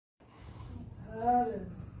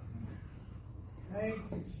Thank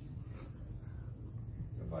you.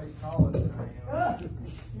 Somebody's taller than I am.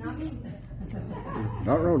 Not me.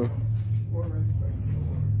 Not Rona.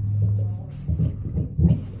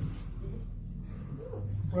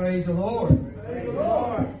 Praise the Lord. Praise the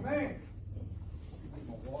Lord. Man.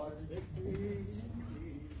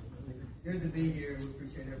 Good to be here. We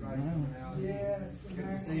appreciate everybody coming out. Yeah. Good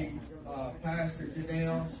to see Pastor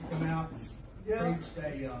Janelle. She came out and preached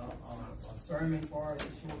a sermon for us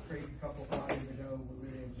at Short Creek a couple of Fridays ago. We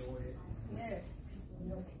really enjoyed it.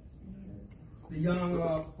 Yeah. The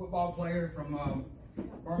young football player from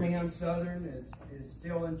Birmingham Southern is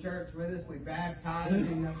still in church with us. We baptized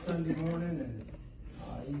him that Sunday morning,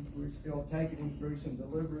 and we're still taking him through some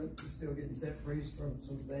deliverance. He's still getting set free from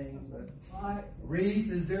some things. Reese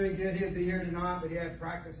is doing good. He'll be here tonight, but he had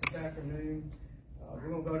practice this afternoon. We're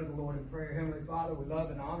going to go to the Lord in prayer. Heavenly Father, we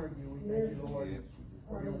love and honor you. We thank you, Lord,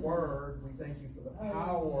 for your word. We thank you for the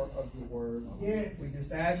power of your word. Yes. We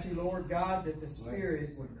just ask you, Lord God, that the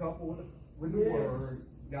Spirit would couple with the word,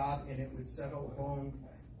 God, and it would settle upon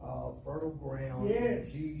fertile ground. Yes.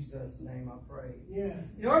 In Jesus' name I pray. Yes.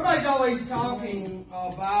 You know, everybody's always talking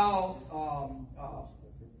about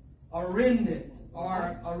a remnant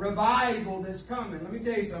or a revival that's coming. Let me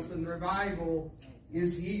tell you something. The revival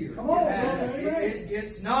is here. Come on,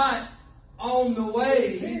 it's not on the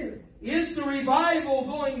way. Is the revival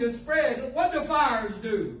going to spread? What do fires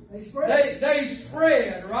do? They spread. They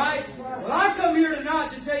spread, right? Well, I come here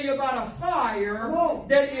tonight to tell you about a fire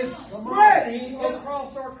that is spreading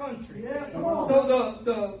across our country. So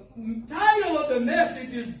the title of the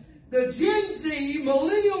message is the Gen Z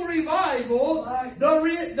Millennial Revival. The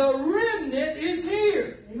remnant is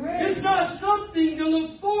here. It's not something to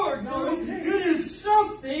look forward to. It is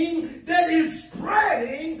something that is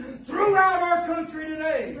spreading throughout our country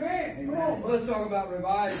today. Well, let's talk about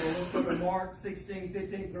revival. Let's go to Mark 16,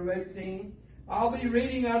 15 through 18. I'll be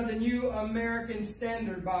reading out of the New American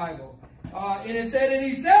Standard Bible. And it said, and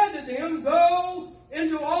he said to them, go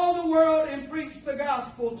into all the world and preach the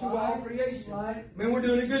gospel to all creation. Man, we're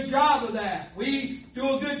doing a good job of that. We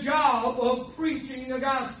do a good job of preaching the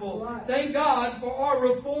gospel. Thank God for our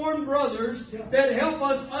Reformed brothers that help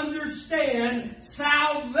us understand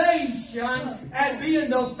salvation as being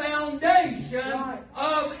the foundation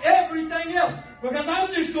of everything else. Because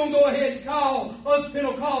I'm just going to go ahead and call us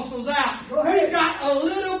Pentecostals out. We got a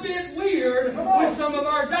little bit weird with some of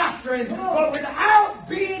our doctrine, but without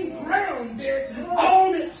being grounded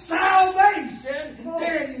on salvation,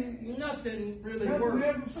 then nothing really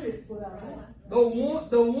works.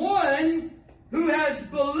 The one who has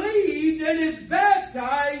believed and is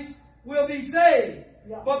baptized will be saved.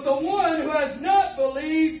 But the one who has not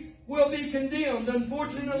believed will be condemned.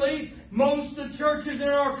 Unfortunately, most of the churches in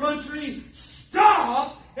our country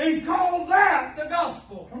stop and call that the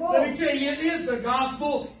gospel. Let me tell you, it is the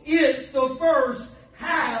gospel. It's the first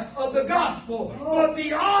half of the gospel. But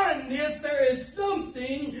beyond this, there is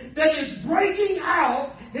something that is breaking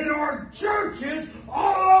out in our churches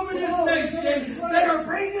all over this nation that are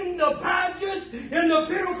bringing the Baptists and the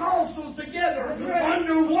Pentecostals together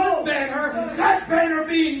under one banner, that banner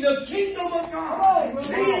being the kingdom of God,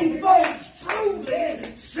 seeing folks truly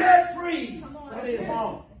set free. That is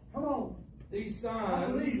all. Come on. These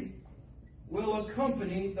signs will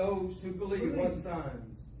accompany those who believe. What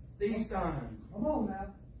signs? These signs. Come on now.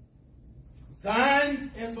 Signs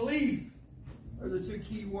and belief are the two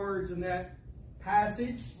key words in that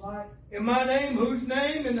passage. In my name, whose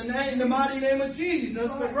name? In the mighty name of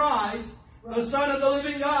Jesus, the Christ, the Son of the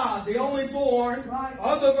living God, the only born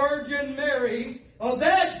of the Virgin Mary. Of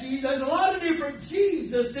that Jesus, there's a lot of different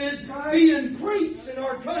Jesuses being preached in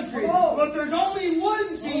our country. But there's only one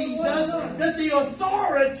Jesus that the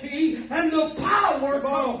authority and the power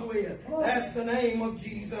comes with. That's the name of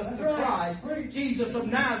Jesus the Christ. Jesus of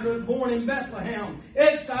Nazareth, born in Bethlehem,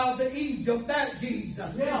 exiled to Egypt, that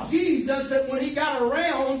Jesus. Jesus that when he got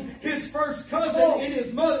around his first cousin in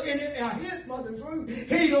his mother's womb,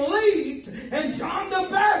 he leaped, and John the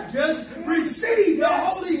Baptist received the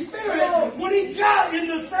Holy Spirit when he got in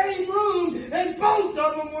the same room, and both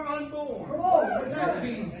of them were unborn.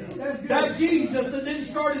 That Jesus that didn't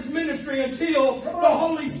start his ministry until the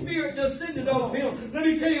Holy Spirit descended on him. Let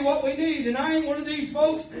me tell you what we need, and I ain't one of these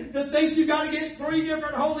folks that think you got to get 3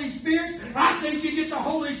 different Holy Spirits. I think you get the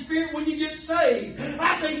Holy Spirit when you get saved.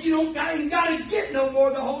 I think you ain't got to get no more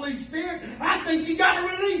of the Holy Spirit. I think you got to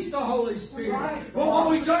release the Holy Spirit. Well, what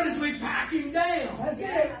we've done is we pack him down.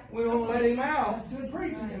 We don't let him out.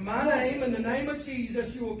 In my name, in the name of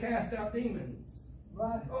Jesus, you will cast out demons.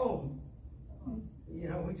 Oh, you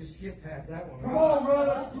know, we just skip past that one. Come on,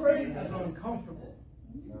 brother. That's uncomfortable.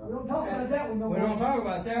 We don't talk about that one no We more. don't talk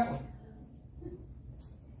about that one.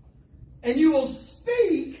 And you will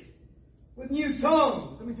speak with new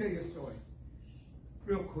tongues. Let me tell you a story.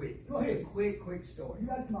 Real quick. Go ahead. Just a quick story. You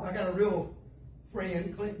got it, Mom. I got a real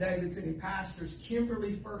friend, Clint Davidson. He pastors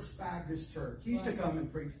Kimberly First Baptist Church. He used to come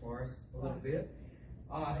and preach for us a little bit.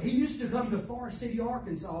 He used to come to Forest City,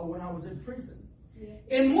 Arkansas when I was in prison.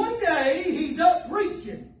 And one day, he's up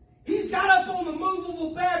preaching. He's got up on the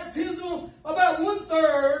movable baptism. About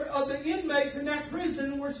 1/3 of the inmates in that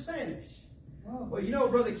prison were Spanish. Well, you know,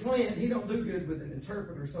 Brother Clint, he don't do good with an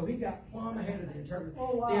interpreter, so he got plumb ahead of the interpreter.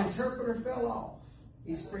 Oh, wow. The interpreter fell off.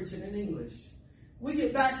 He's preaching in English. We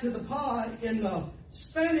get back to the pod, and the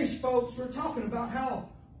Spanish folks were talking about how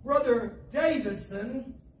Brother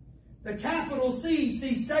Davison, the capital C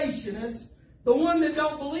cessationist, the one that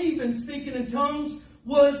don't believe in speaking in tongues,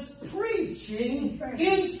 was preaching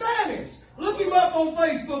in Spanish. Look him up on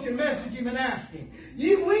Facebook and message him and ask him.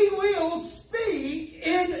 We will speak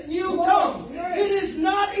in new tongues. It is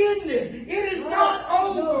not ended. It is not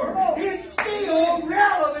over. It's still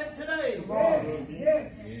relevant today.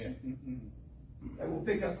 They will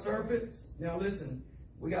pick up serpents. Now listen,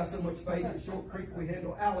 we got so much faith at Short Creek we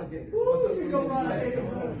handle alligators. What's up with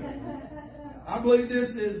this? I believe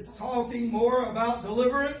this is talking more about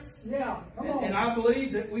deliverance. Yeah, come on. And I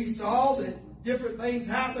believe that we saw that different things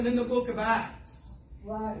happen in the book of Acts.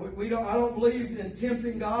 Right. I don't believe in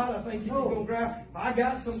tempting God. I think if you're going to grab, I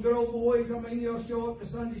got some girl boys. I mean, they'll show up to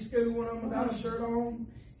Sunday school when I'm without a shirt on.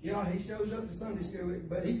 Yeah, he shows up to Sunday school,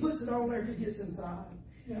 but he puts it on after he gets inside.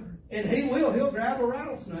 Yeah. And he'll grab a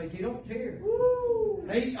rattlesnake. He don't care. Woo.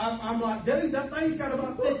 I'm like, dude, that thing's got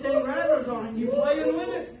about 15 rattlers on it. And you playing with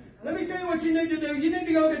it? Let me tell you what you need to do. You need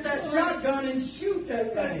to go get that shotgun and shoot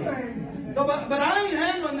that thing. So, but I ain't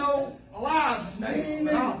handling no live snakes.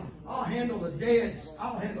 But I'll handle the dead.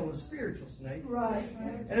 I'll handle the spiritual snake. Right.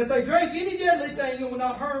 And if they drink any deadly thing, it will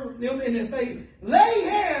not hurt them. And if they lay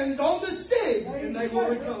hands on the sick, then they will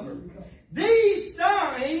recover. These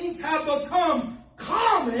signs have become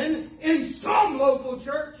common in some local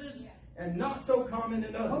churches and not so common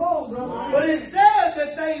in others. But it said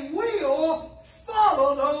that they will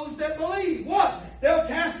follow those that believe. What? They'll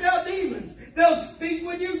cast out demons. They'll speak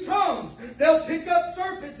with new tongues. They'll pick up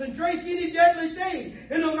serpents and drink any deadly thing.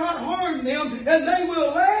 And they'll not harm them. And they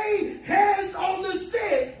will lay hands on the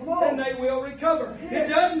sick. And they will recover. It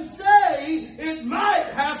doesn't say it might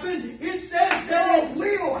happen. It says that it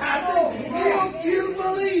will happen if you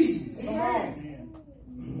believe.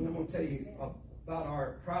 I'm going to tell you about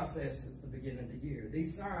our process at the beginning of the year.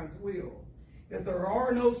 These signs will. If there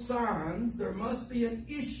are no signs, there must be an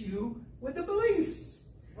issue with the beliefs.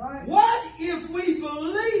 Right. What if we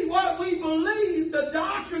believe, what we believe, the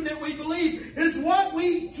doctrine that we believe is what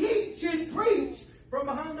we teach and preach from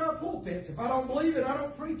behind our pulpits? If I don't believe it, I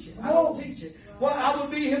don't preach it. I don't teach it. Well, I would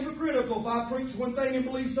be hypocritical if I preach one thing and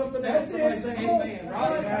believe something else. Somebody say amen,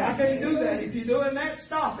 right? I can't do that. If you're doing that,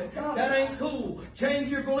 stop it. That ain't cool. Change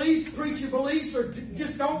your beliefs, preach your beliefs, or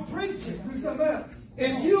just don't preach it. Do something else.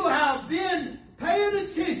 If you have been paying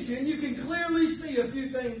attention, you can clearly see a few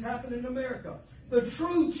things happen in America. The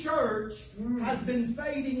true church has been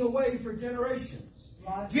fading away for generations.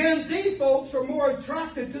 Gen Z folks are more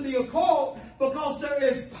attracted to the occult because there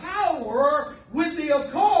is power with the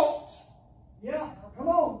occult. Yeah, come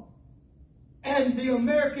on. And the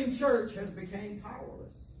American church has become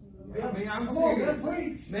powerless. I mean, I'm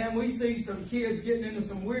serious. Man, we see some kids getting into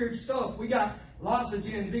some weird stuff. We got lots of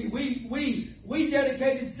Gen Z. We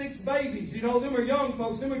dedicated 6 babies. You know, them are young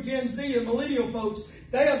folks. Them are Gen Z and Millennial folks.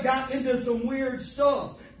 They have gotten into some weird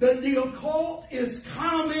stuff. The occult is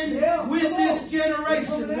common with this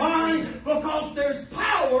generation. Why? Because there's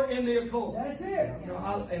power in the occult. That's it. You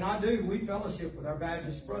know, we fellowship with our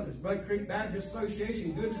Baptist brothers. Bud Creek Baptist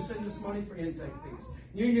Association, good to send us money for intake fees.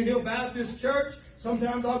 Union Hill Baptist Church,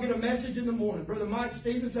 sometimes I'll get a message in the morning. Brother Mike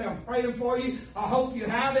Stevens say, I'm praying for you. I hope you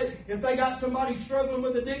have it. If they got somebody struggling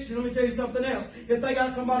with addiction, let me tell you something else. If they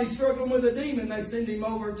got somebody struggling with a demon, they send him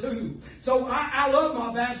over too. So I love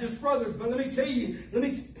my Baptist brothers, but let me tell you,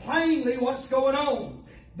 plainly what's going on.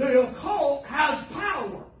 The occult has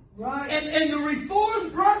power. Right. And the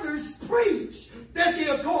Reformed brothers preach that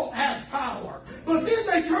the occult has power. But then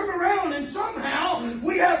they turn around and somehow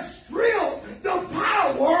we have stripped the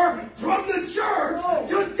power from the church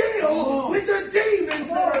to deal with the demons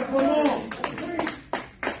that are going on.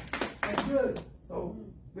 That's good. So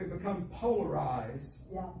we become polarized.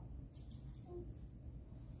 Yeah.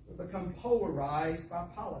 We become polarized by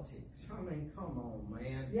politics. I mean, come on,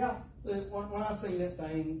 man. Yeah. When I seen that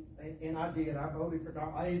thing, and I voted for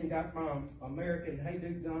Donald. I even got my American Hey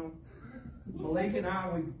Dude on. Malik and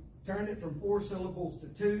I, turned it from 4 syllables to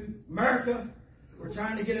 2. America, we're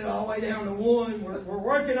trying to get it all the way down to 1. We're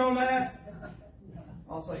working on that.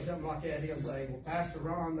 I'll say something like that. He'll say, well, Pastor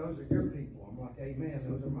Ron, those are your people. I'm like, amen,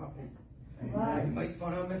 those are my people. Right. I can make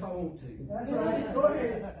fun of them if I want to. That's right. Go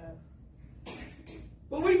ahead.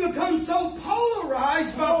 But we've become so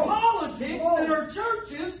polarized by politics that our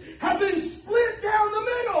churches have been split down the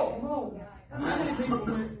middle. How many people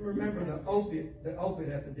remember the opiate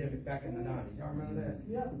epidemic back in the 90s? Y'all remember that?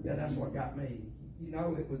 Yeah, that's what got me. You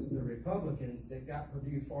know, it was the Republicans that got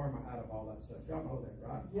Purdue Pharma out of all that stuff. Y'all know that,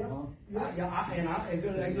 right?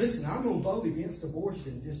 Listen, I'm going to vote against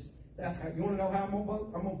abortion. That's how. You want to know how I'm going to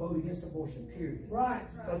vote? I'm going to vote against abortion, period. Right.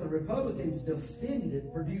 But the Republicans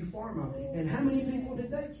defended Purdue Pharma. And how many people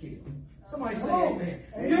did they kill? Somebody say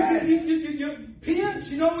amen. Pinch,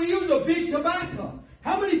 you know, we use a big tobacco.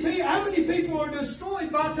 How many people are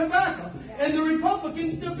destroyed by tobacco? And the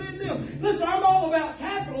Republicans defend them. Listen, I'm all about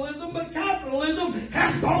capitalism, but capitalism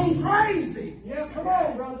has gone crazy. Yeah, come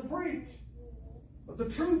on, brother, preach. But the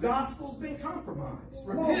true gospel's been compromised.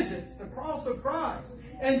 Repentance, the cross of Christ,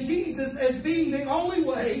 and Jesus as being the only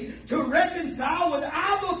way to reconcile with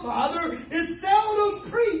Abba Father is seldom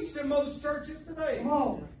preached in most churches today. Come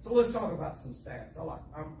on. So let's talk about some stats.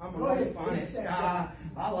 I'm an old finance guy.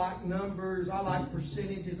 I like numbers. I like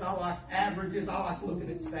percentages. I like averages. I like looking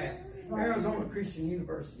at stats. Arizona Christian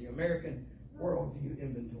University, American Worldview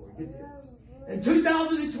Inventory. Get this. In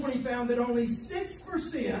 2020 found that only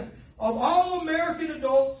 6% of all American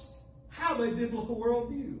adults have a biblical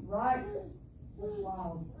worldview. Right. That's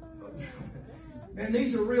wild. And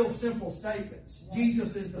these are real simple statements.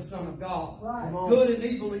 Jesus is the Son of God. Right. Good and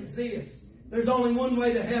evil exists. There's only one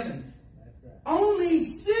way to heaven. Only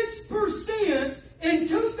 6% in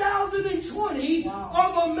 2020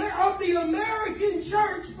 of the American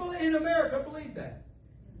church in America believe that.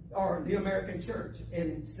 Or the American church.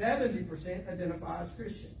 And 70% identify as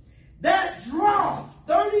Christian. That dropped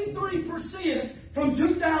 33% from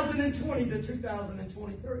 2020 to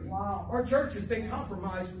 2023. Wow. Our church has been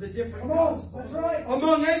compromised with a different gospel. That's right.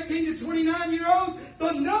 Among 18 to 29-year-olds,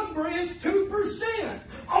 the number is 2%.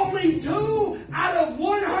 Only 2 out of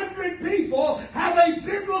 100 people have a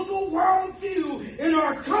biblical worldview in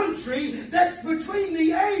our country that's between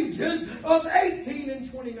the ages of 18 and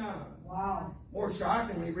 29. Wow. More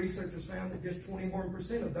shockingly, researchers found that just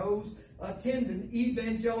 21% of those attend an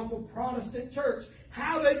evangelical Protestant church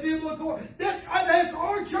have a biblical. That's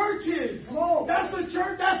our churches. That's the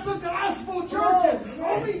church. That's the gospel churches.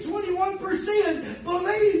 Only 21%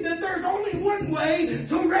 believe that there's only one way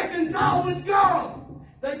to reconcile with God.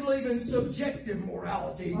 They believe in subjective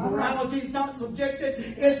morality. Morality is not subjective.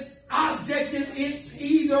 It's objective. It's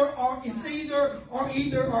either or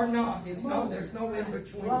not. There's no in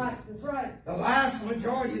between. Right. That's right. The vast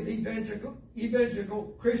majority of evangelical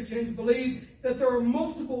Christians believe that there are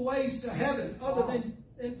multiple ways to heaven other than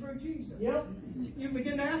through Jesus. Yep. You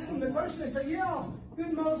begin to ask them the question. They say, "Yeah,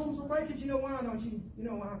 good Muslims will make it." You know why? Don't you? You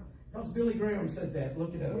know why? Because Billy Graham said that.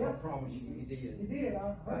 Look it up. I promise you, he did. He did.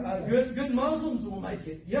 Good Muslims will make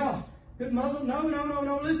it. Yeah. Good Muslim?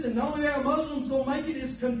 No. Listen, the only way a Muslim's going to make it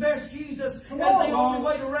is confess Jesus as the only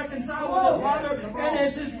way to reconcile with the Father and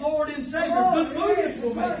as his Lord and Savior. Good Buddhists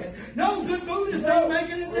will make it. No, good Buddhists don't make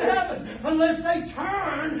it into heaven unless they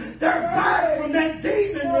turn their back from that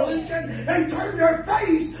demon religion and turn their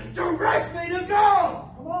face directly to God.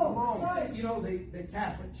 Come on. You know, the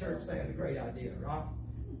Catholic Church, they had a great idea, right?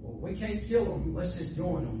 Well, we can't kill them. Let's just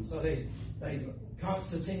join them. So they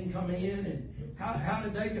Constantine come in, and how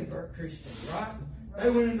did they convert Christians, right? They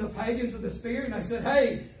went into the pagans with the spear, and they said,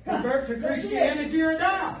 "Hey, convert to Christianity or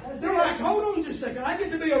die." They're like, "Hold on just a second. I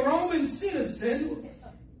get to be a Roman citizen.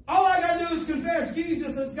 All I got to do is confess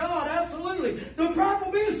Jesus as God." Absolutely. The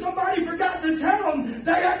problem is somebody forgot to tell them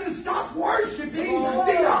they had to stop worshiping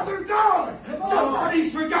the other gods.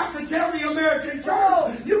 Somebody's forgot to tell the American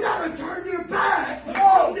church, you got to turn your back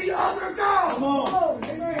on the other gods. Come on.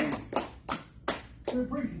 Amen. Good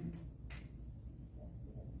preaching.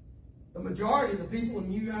 The majority of the people in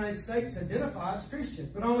the United States identify as Christians,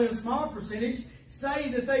 but only a small percentage say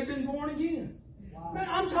that they've been born again. Wow. Man,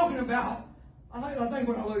 I'm talking about, I think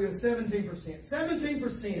when I look at 17%.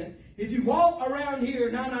 17%, if you walk around here,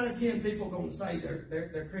 9 out of 10 people are going to say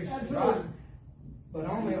they're Christians, right? But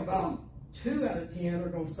only about 2 out of 10 are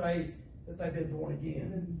going to say that they've been born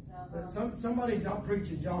again. That somebody's not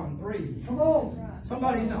preaching John 3. Come on.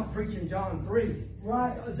 Somebody's not preaching John 3.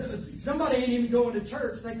 Right. Somebody ain't even going to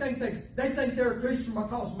church. They think they're a Christian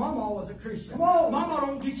because Mama was a Christian. Come on. Mama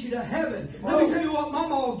don't get you to heaven. Let me tell you what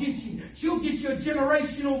Mama will get you. She'll get you a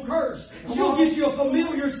generational curse. She'll get you a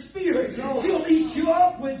familiar spirit. She'll eat you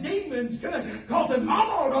up with demons. Because if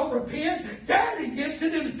Mama don't repent, Daddy gets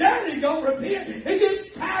it. If Daddy don't repent, it gets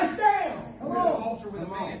passed down. We're at the altar with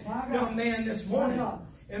a young man this morning.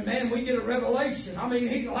 And man, we get a revelation. I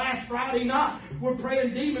mean, last Friday night, we're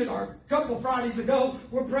praying demons, or a couple Fridays ago,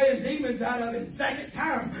 we're praying demons out of it. Second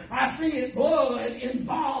time, I seen it blood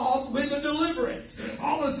involved with the deliverance.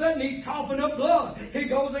 All of a sudden, he's coughing up blood. He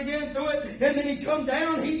goes again through it, and then he come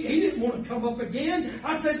down. He didn't want to come up again.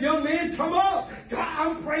 I said, young man, come up. God,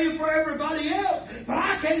 I'm praying for everybody else, but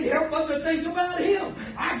I can't help but to think about him.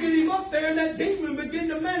 I get him up there, and that demon begin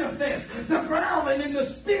to manifest. The growling and the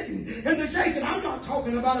spitting and the shaking. I'm not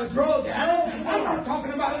talking about a drug addict. I'm not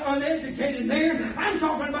talking about an uneducated man. I'm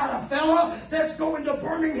talking about a fella that's going to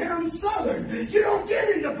Birmingham Southern. You don't get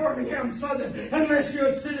into Birmingham Southern unless you're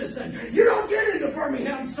a citizen. You don't get into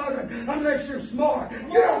Birmingham Southern unless you're smart.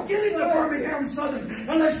 You don't get into Birmingham Southern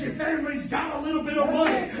unless your family's got a little bit of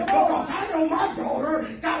money. Because I know my daughter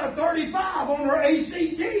got a 35 on her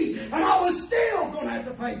ACT, and I was still going to have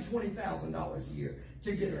to pay $20,000 a year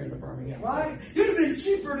to get her into Birmingham Southern. It'd have been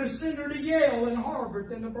cheaper to send her to Yale and Harvard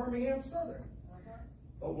than to Birmingham Southern.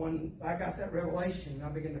 But when I got that revelation, I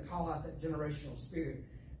began to call out that generational spirit.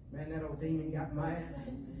 Man, that old demon got mad.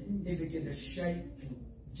 He began to shake and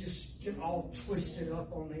just get all twisted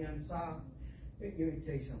up on the inside. Let me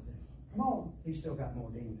tell you something. Come on. He's still got more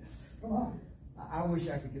demons. Come on. I wish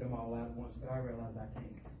I could get them all out at once, but I realize I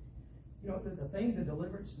can't. You know, the thing the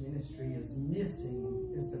deliverance ministry is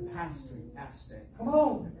missing is the pastoring aspect. Come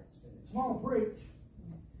on. Come on, preach.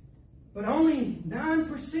 But only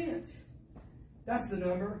 9%, that's the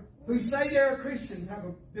number, who say they're Christians have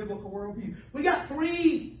a biblical worldview. We got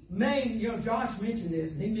three main, Josh mentioned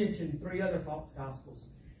this, and he mentioned 3 other false gospels.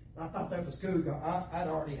 I thought that was cool. I'd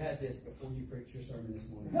already had this before you preached your sermon this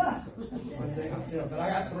morning. But I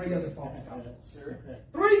got 3 other false gospels.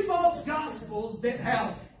 3 false gospels that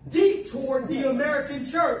have detoured the American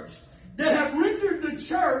church, that have rendered the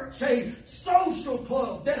church a social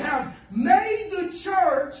club, that have made the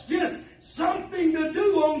church just something to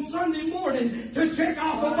do on Sunday morning to check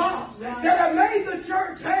off a box. That have made the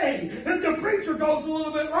church, hey, if the preacher goes a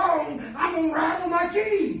little bit wrong, I'm going to rattle my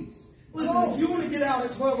keys. Listen, if you want to get out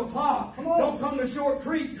at 12 o'clock, don't come to Short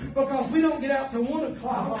Creek, because we don't get out till 1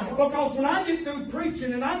 o'clock. Because when I get through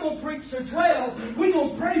preaching and I'm going to preach to 12, we're going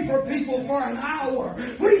to pray for people for an hour.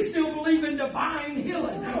 We still believe in divine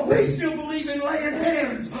healing. We still believe in laying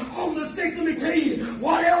hands on the sick. Let me tell you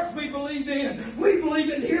what else we believe in. We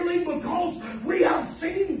believe in healing because we have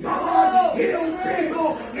seen God heal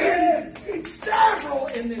people in several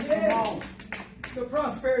in this world. The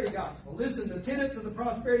prosperity gospel. Listen, the tenets of the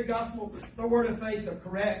prosperity gospel, the word of faith are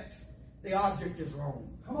correct. The object is wrong.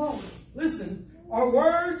 Come on. Listen, our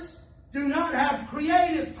words do not have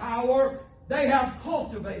creative power. They have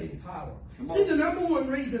cultivating power. See, the number one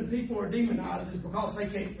reason people are demonized is because they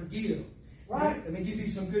can't forgive. Right. Let me give you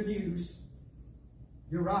some good news.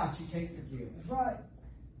 You're right, you can't forgive. That's right.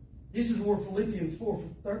 This is where Philippians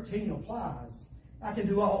 4:13 applies. I can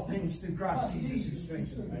do all things through Christ Jesus who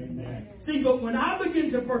strengthens me. Amen. See, but when I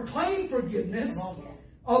begin to proclaim forgiveness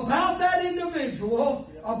about that individual,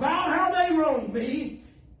 about how they wronged me,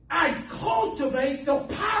 I cultivate the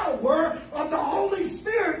power of the Holy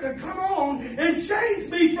Spirit to come on and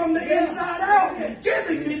change me from the inside out,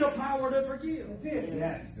 giving me the power to forgive.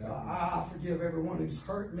 Yes. I forgive everyone who's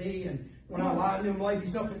hurt me, and when I line them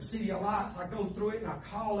ladies up at City of Lights, I go through it and I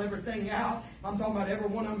call everything out. I'm talking about every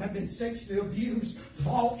one of them have been sexually abused,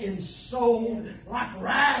 bought and sold like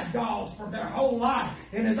rag dolls for their whole life.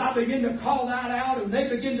 And as I begin to call that out and they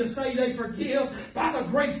begin to say they forgive by the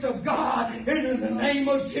grace of God and in the name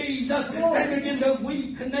of Jesus, they begin to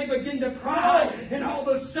weep and they begin to cry. And all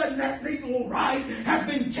of a sudden that legal right has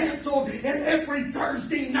been canceled. And every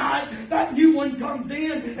Thursday night that new one comes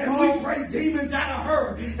in and we pray demons out of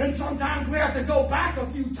her. And sometimes we have to go back a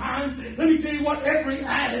few times. Let me tell you what every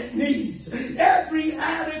addict needs. Every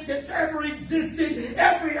addict that's ever existed,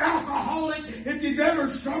 every alcoholic, if you've ever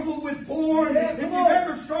struggled with porn, if you've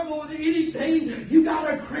ever struggled with anything, you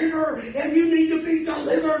got a critter and you need to be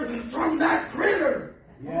delivered from that critter.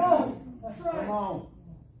 Come on. That's right. Come on.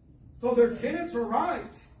 So their tenets are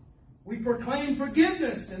right. We proclaim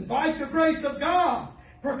forgiveness, invite the grace of God.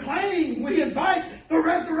 Proclaim, we invite the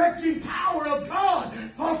resurrecting power of God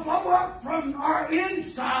to flow up from our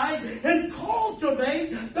inside and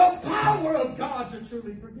cultivate the power power of God to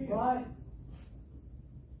truly forgive. Right.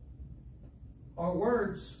 Our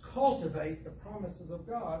words cultivate the promises of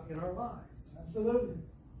God in our lives. Absolutely.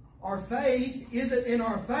 Our faith isn't in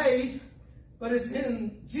our faith, but it's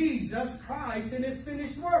in Jesus Christ and His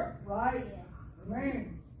finished work. Right.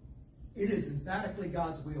 Amen. It is emphatically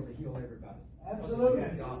God's will to heal everybody. Absolutely.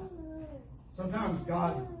 God. Sometimes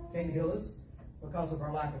God can't heal us because of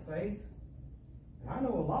our lack of faith. And I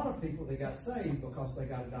know a lot of people that got saved because they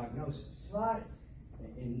got a diagnosis. Right.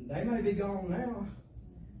 And they may be gone now,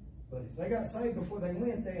 but if they got saved before they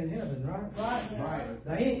went, they're in heaven, right? Right.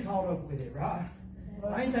 They ain't caught up with it, right?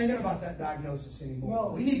 I ain't thinking about that diagnosis anymore.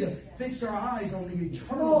 No. We need to fix our eyes on the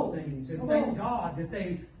eternal things and thank God that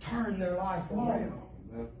they turned their life around.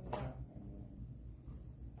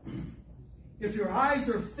 If your eyes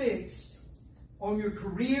are fixed on your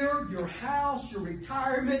career, your house, your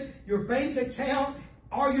retirement, your bank account,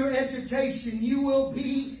 or your education, you will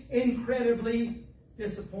be incredibly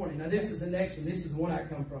disappointed. Now, this is the next one. This is the one I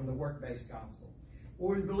come from, the work-based gospel.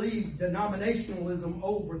 Where we believe denominationalism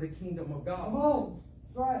over the kingdom of God. Come on.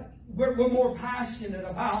 That's right. We're more passionate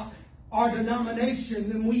about our denomination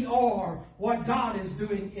than we are what God is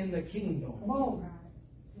doing in the kingdom. Come on.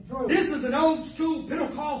 True. This is an old school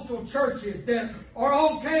Pentecostal churches that are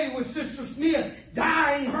okay with Sister Smith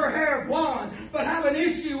dyeing her hair blonde, but have an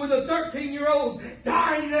issue with a 13-year-old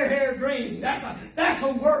dyeing their hair green. That's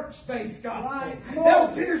a works-based gospel. Right. They'll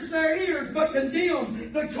pierce their ears but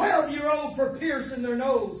condemn the 12-year-old for piercing their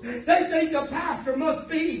nose. They think a pastor must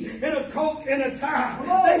be in a coat and a tie.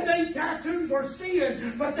 They think tattoos are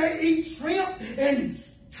sin, but they eat shrimp and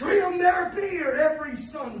trim their beard every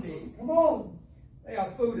Sunday. Come on. They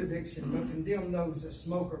have food addiction, but condemn those that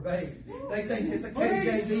smoke or vape. They think that the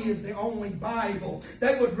KJV is the only Bible.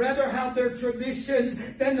 They would rather have their traditions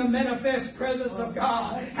than the manifest presence of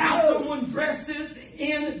God. How someone dresses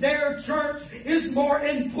in their church is more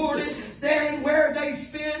important than where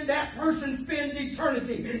that person spends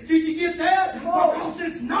eternity. Did you get that? Because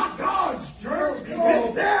it's not God's church.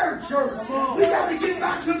 It's their church. We got to get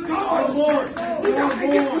back to God's church. We got to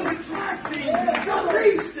get to attracting the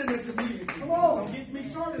least in the community. Don't get me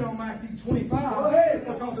started on Matthew 25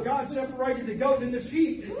 because God separated the goat and the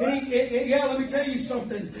sheep. And let me tell you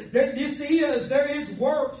something. There is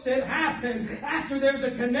works that happen after there's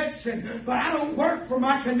a connection. But I don't work for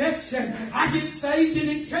my connection. I get saved and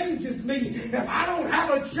it changes me. If I don't have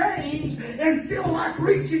a change and feel like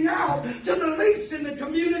reaching out to the least in the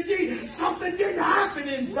community, something didn't happen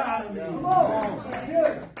inside of me. Come on. That's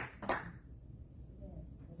good.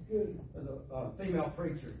 That's good. There's a female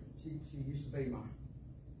preacher. She used to be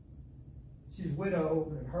she's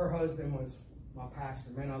widowed, and her husband was my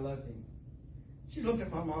pastor. Man, I loved him. She looked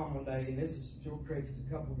at my mom one day, and this is Joe Craig,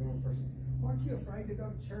 a couple of young persons. Aren't you afraid to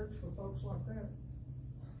go to church with folks like that?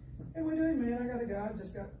 And we do, man. I got a guy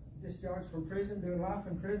just got discharged from prison, doing life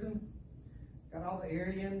in prison. Got all the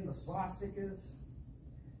Aryan, the swastikas.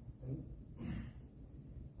 And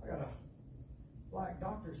I got a black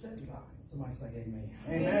doctor sitting by. Somebody say amen.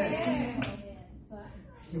 Amen.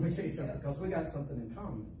 Let me tell you something, because we got something in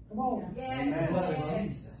common. Come on. The blood of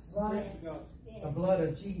Jesus. Right. The blood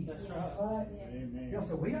of Jesus. Right. Yeah,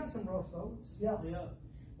 so we got some rough folks. Yeah.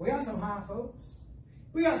 We got some high folks.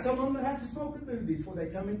 We got some of them that have to smoke a doobie before they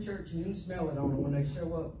come in church, and you can smell it on them when they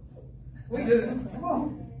show up. We do. Come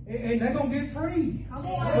on. And they're going to get free.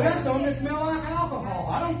 We got some that smell like alcohol.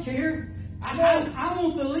 I don't care. I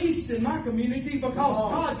want the least in my community because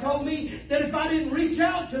God told me that if I didn't reach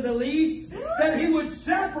out to the least, that He would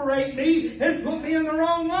separate me and put me in the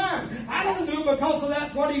wrong line. I don't do it because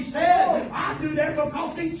that's what He said. I do that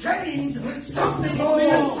because He changed something on the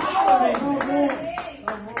inside of me.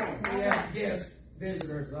 We had guest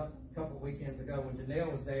visitors a couple of weekends ago when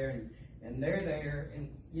Janelle was there, and they're there, and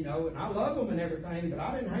and I love them and everything, but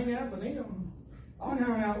I didn't hang out with them. I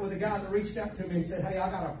hung out with a guy that reached out to me and said, hey,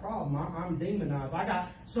 I got a problem. I'm demonized. I got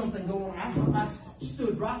something going on. I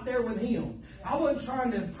stood right there with him. I wasn't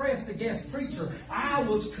trying to impress the guest preacher. I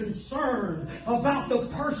was concerned about the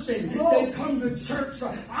person that come to church.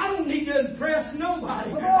 I don't need to impress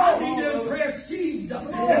nobody. I need to impress Jesus.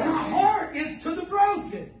 And my heart is to the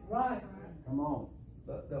broken. Right. Come on.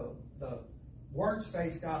 The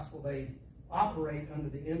works-based gospel, they operate under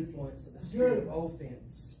the influence of the spirit of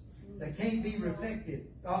offense. They can't be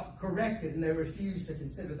corrected, and they refuse to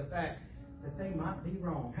consider the fact that they might be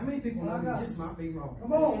wrong. How many people know they just might be wrong?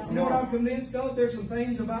 Come on. You know what I'm convinced of? There's some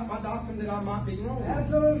things about my doctrine that I might be wrong.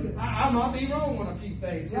 Absolutely. I might be wrong on a few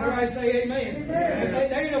things. Right. Everybody say amen.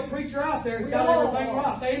 There ain't a preacher out there that's got everything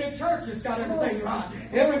right. There ain't a church that's got everything right.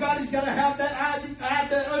 Everybody's got to have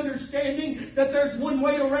that understanding that that there's one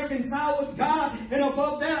way to reconcile with God, and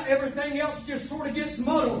above that, everything else just sort of gets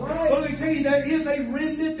muddled. But let me tell you, there is a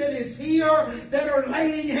remnant that is here that are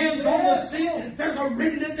laying hands on the sick. There's a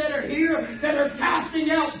remnant that are here that are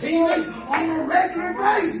casting out demons on a regular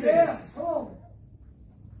basis. So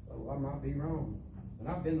I might be wrong. And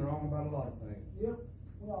I've been wrong about a lot of things. Yep.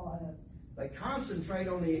 Well, I have. They concentrate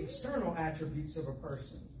on the external attributes of a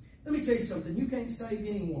person. Let me tell you something. You can't save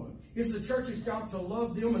anyone. It's the church's job to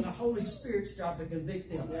love them and the Holy Spirit's job to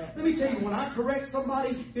convict them. Let me tell you, when I correct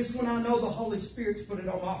somebody, it's when I know the Holy Spirit's put it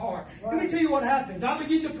on my heart. Let me tell you what happens. I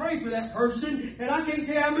begin to pray for that person, and I can't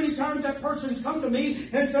tell you how many times that person's come to me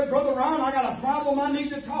and said, Brother Ron, I got a problem I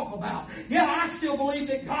need to talk about. Yeah, I still believe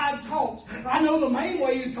that God talks. I know the main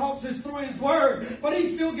way He talks is through His Word, but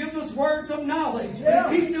He still gives us words of knowledge.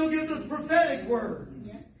 He still gives us prophetic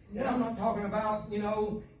words. And I'm not talking about,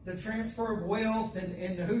 the transfer of wealth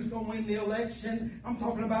and who's going to win the election. I'm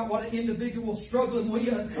talking about what an individual's struggling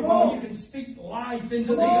with. When you can speak life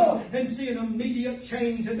into them and see an immediate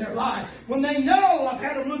change in their life. When they know, I've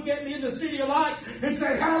had them look at me in the City of Lights and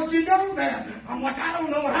say, how'd you know that? I'm like, I don't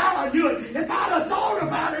know how I knew it. If I'd have thought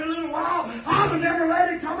about it a little while, I'd have never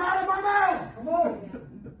let it come out of my mouth. Come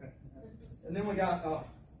on. And then we got,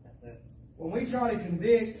 when we try to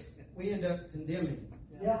convict, we end up condemning.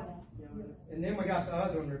 Yeah. And then we got the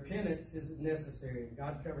other one. Repentance isn't necessary.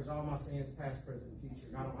 God covers all my sins, past, present, and future.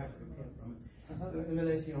 And I don't have to repent from it. Let me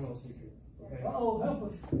let you know a secret. Okay? Uh-oh,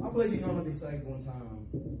 help us. I believe you can only be saved one time.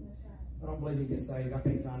 I don't believe you get saved. I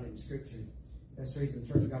can't find it in Scripture. That's the reason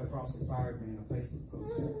the church got across and fired me on a Facebook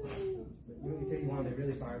post. But let me tell you why they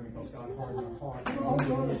really fired me, because God hardened my heart.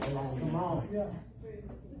 Come on. Yeah.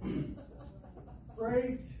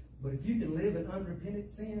 Great. But if you can live in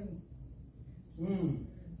unrepentant sin,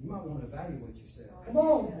 you might want to evaluate yourself. Come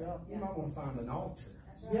on. You might want to find an altar.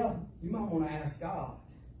 Yeah. You might want to ask God.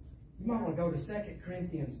 You might want to go to 2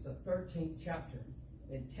 Corinthians, the 13th chapter,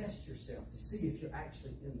 and test yourself to see if you're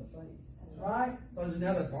actually in the faith. Right. So there's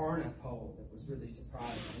another Barna poll that was really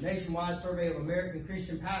surprising. A nationwide survey of American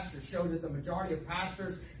Christian pastors showed that the majority of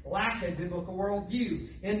pastors lack a biblical worldview.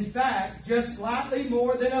 In fact, just slightly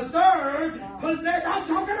more than a third possess. I'm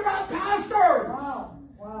talking about pastors. Wow.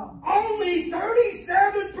 Wow. Only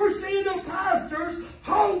 37% of pastors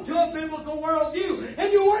hold to a biblical worldview.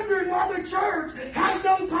 And you're wondering why the church has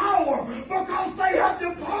no power. Because they have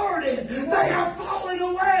departed. They have fallen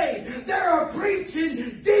away. They are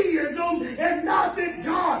preaching deism and not that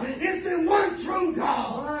God is the one true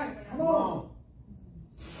God. All right. Come on.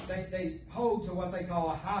 They hold to what they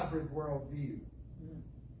call a hybrid worldview.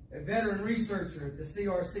 A veteran researcher, the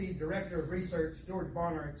CRC Director of Research, George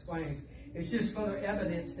Barner, explains, it's just further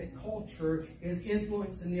evidence that culture is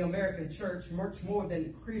influencing the American church much more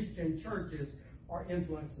than Christian churches are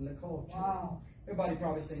influencing the culture. Wow. Everybody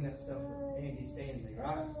probably seen that stuff with Andy Stanley,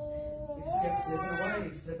 right?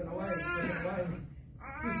 He's slipping away.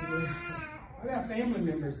 Listen, I got family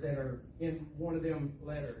members that are in one of them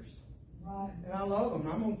letters. Right. And I love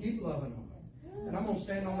them. I'm going to keep loving them. And I'm going to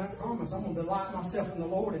stand on that promise. I'm going to delight myself in the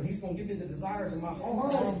Lord, and He's going to give me the desires of my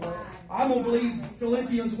heart. I'm going to believe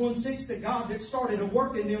Philippians 1:6 that God that started a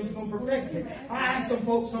work in them is going to perfect it. I ask some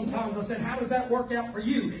folks sometimes, I said, how does that work out for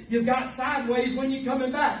you? You've got sideways when you're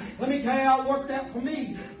coming back. Let me tell you how it worked out for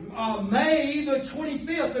me. May the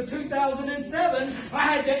 25th of 2007, I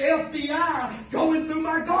had the FBI going through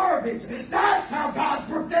my garbage. That's how God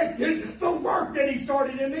perfected the work that He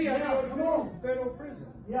started in me. I got to come on, federal prison.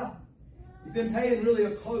 Yeah. You've been paying really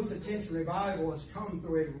a close attention. Revival has come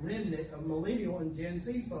through a remnant of Millennial and Gen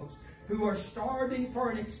Z folks who are starving for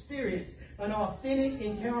an experience, an authentic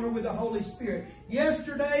encounter with the Holy Spirit.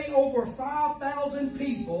 Yesterday, over 5,000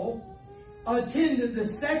 people attended the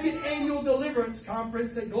second annual deliverance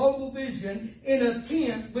conference at Global Vision in a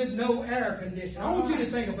tent with no air conditioning. I want you to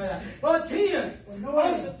think about that. A tent.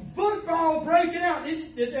 Football breaking out.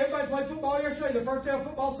 Did everybody play football yesterday? The first day of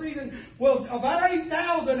football season? Well, about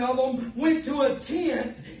 8,000 of them went to a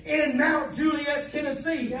tent in Mount Juliet,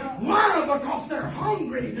 Tennessee. Why? Because they're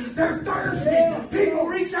hungry. They're thirsty. People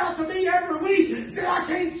reach out to me every week. Say, I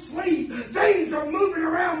can't sleep. Things are moving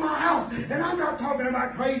around my house. And I'm not talking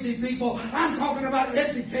about crazy people. I'm talking about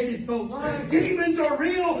educated folks. Demons are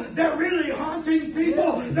real. They're really haunting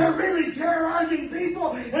people. They're really terrorizing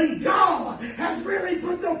people. And God has really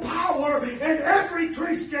put the power in every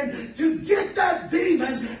Christian to get that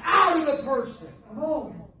demon out of the person.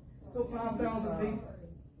 So 5,000 people.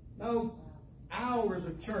 No hours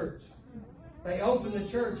of church. They opened the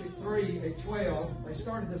church at 3, at 12. They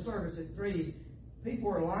started the service at 3. People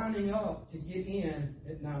were lining up to get in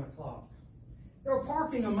at 9 o'clock. They were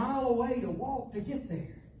parking a mile away to walk to get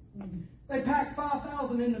there. They packed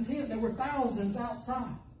 5,000 in the tent. There were thousands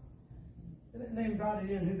outside. And they invited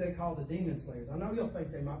in who they call the demon slayers. I know you'll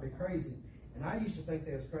think they might be crazy. And I used to think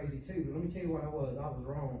they was crazy too. But let me tell you what I was. I was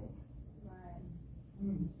wrong.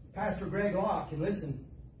 Right. Pastor Greg Locke, and listen,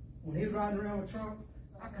 when he was riding around with Trump,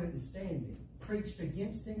 I couldn't stand him. Preached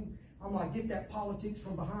against him. I'm like, get that politics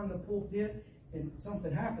from behind the pulpit. And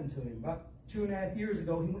something happened to him. About 2.5 years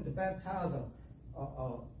ago, he went to baptize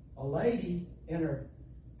a lady and her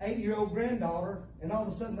 8-year-old granddaughter, and all of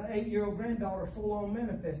a sudden the 8-year-old granddaughter full-on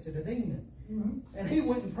manifested a demon. Mm-hmm. And he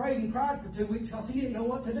went and prayed and cried for 2 weeks because he didn't know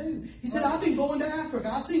what to do. He said, I've been going to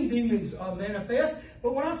Africa. I've seen demons manifest,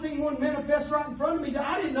 but when I seen one manifest right in front of me,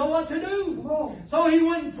 I didn't know what to do. So he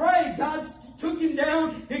went and prayed. God took him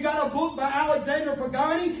down. He got a book by Alexander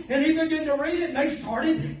Pagani, and he began to read it, and they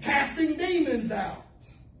started casting demons out.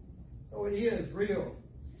 So it is real.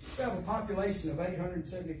 We have a population of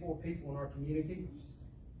 874 people in our community.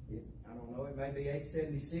 I don't know, it may be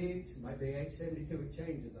 876, it might be 872. It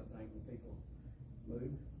changes, I think, when people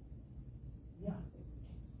move. Yeah.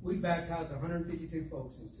 We baptized 152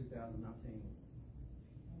 folks since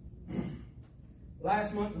 2019.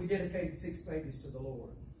 Last month, we dedicated 6 babies to the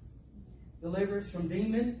Lord. Deliverance from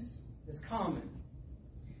demons is common.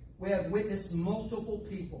 We have witnessed multiple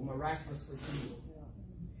people miraculously healed.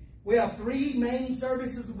 We have 3 main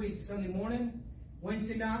services a week, Sunday morning,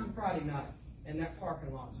 Wednesday night, and Friday night. And that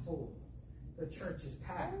parking lot's full. The church is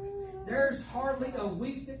packed. There's hardly a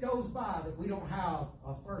week that goes by that we don't have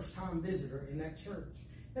a first-time visitor in that church.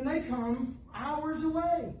 And they come hours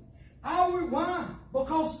away. Why?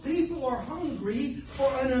 Because people are hungry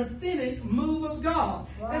for an authentic move of God.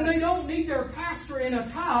 Right. And they don't need their pastor in a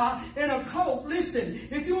tie and a coat. Listen,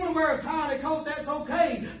 if you want to wear a tie and a coat, that's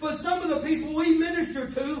okay. But some of the people we minister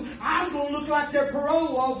to, I'm going to look like their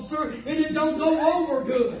parole officer, and it don't go over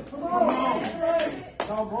good. Come on.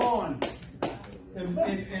 Come on. And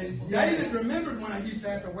David remembered when I used to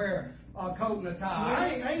have to wear a coat and a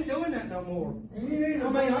tie. I ain't doing that no more. I mean,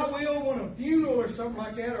 I will on a funeral or something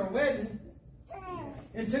like that, or a wedding.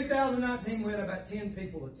 In 2019, we had about 10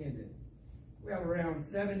 people attended. We have around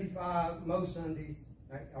 75 most Sundays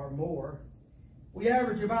or more. We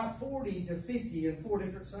average about 40 to 50 in 4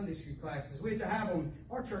 different Sunday school classes. We have to have them.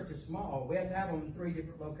 Our church is small. We have to have them in 3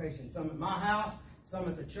 different locations. Some at my house, some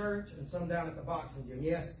at the church, and some down at the boxing gym.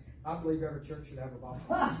 Yes, I believe every church should have a boxing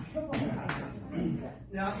gym.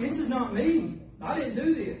 Now, this is not me. I didn't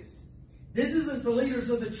do this. This isn't the leaders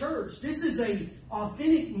of the church. This is an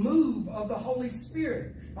authentic move of the Holy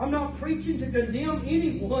Spirit. I'm not preaching to condemn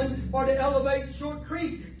anyone or to elevate Short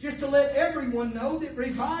Creek, just to let everyone know that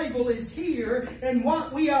revival is here and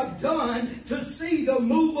what we have done to see the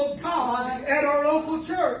move of God at our local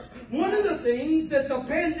church. One of the things that the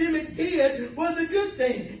pandemic did was a good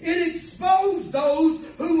thing. It exposed those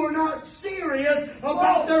who were not serious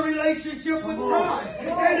about their relationship with Christ.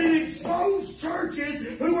 And it exposed churches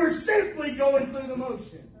who were simply going through the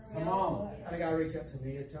motions. Come on. I had a guy reach out to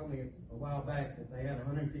me and tell me a while back that they had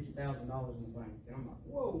 $150,000 in the bank. And I'm like,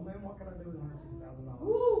 whoa, man, what can I do with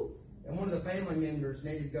 $150,000? And one of the family members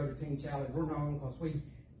needed to go to Teen Challenge. We're known because we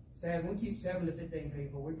keep 7 to 15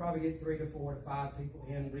 people. We probably get 3 to 4 to 5 people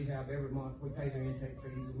in rehab every month. We pay their intake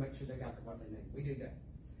fees and make sure they got what they need. We do that.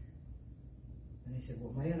 And he said,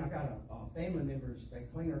 well, man, I got a family members. They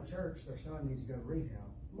clean our church. Their son needs to go to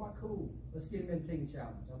rehab. I'm like, cool. Let's get him in Teen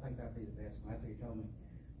Challenge. I think that'd be the best one. After he told me.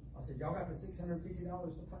 I said, y'all got the $650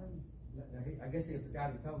 to pay? I guess he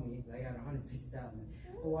forgot. He told me they had $150,000.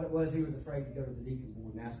 But what it was, he was afraid to go to the deacon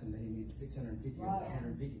board and ask them that he needed $650,000 or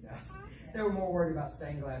 $150,000. They were more worried about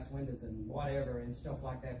stained glass windows and whatever and stuff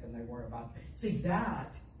like that than they were about. See,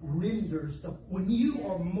 that renders when you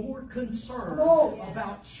are more concerned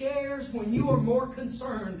about chairs, when you are more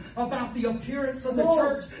concerned about the appearance of the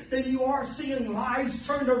church than you are seeing lives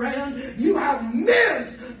turned around, you have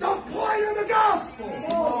missed the point of the gospel.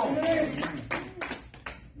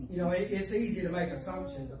 You know, it's easy to make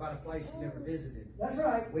assumptions about a place you never visited. That's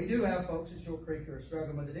right. We do have folks at Short Creek who are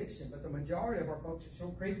struggling with addiction, but the majority of our folks at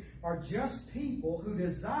Short Creek are just people who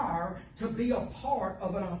desire to be a part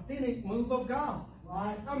of an authentic move of God.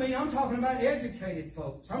 Right. I mean, I'm talking about educated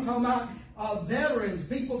folks. I'm talking about veterans,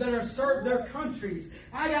 people that have served their countries.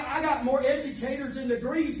 I got more educators and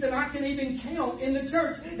degrees than I can even count in the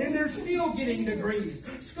church, and they're still getting degrees.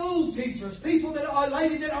 School teachers, people a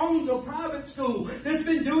lady that owns a private school that's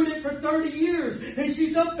been doing it for 30 years, and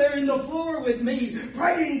she's up there in the floor with me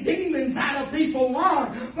praying demons out of people. Why?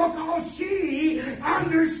 Because she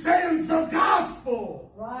understands the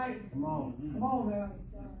gospel. Right. Come on now.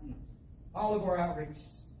 All of our outreach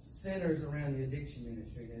centers around the addiction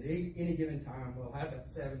ministry. At any given time, we'll have about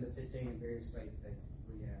 7 to 15 various faith-based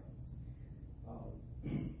rehabs.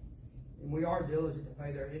 And we are diligent to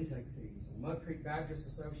pay their intake fees. Mud Creek Baptist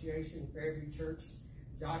Association, Fairview Church,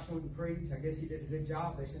 Josh went and preached. I guess he did a good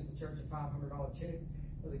job. They sent the church a $500 check.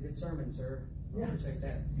 It was a good sermon, sir. I appreciate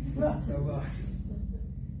that. So,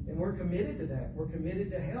 and we're committed to that. We're committed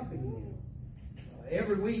to helping them.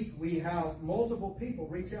 Every week we have multiple people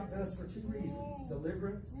reach out to us for two reasons: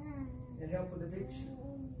 deliverance and help with addiction.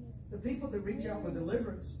 The people that reach out with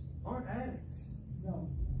deliverance aren't addicts. No.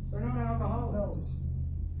 They're not alcoholics.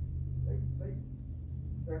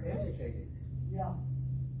 They're educated. Yeah.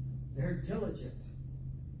 They're diligent.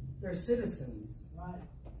 They're citizens. Right.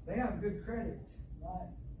 They have good credit. Right.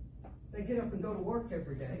 They get up and go to work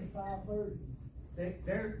every day. 5:30.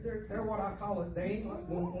 They're what I call it. They ain't like,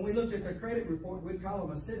 when we looked at their credit report, we'd call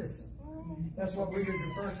them a citizen. That's what we would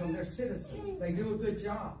refer to them. They're citizens. They do a good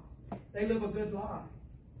job. They live a good life.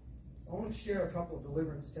 So I want to share a couple of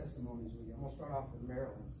deliverance testimonies with you. I'm going to start off with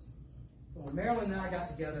Maryland's. So when Marilyn and I got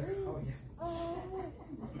together,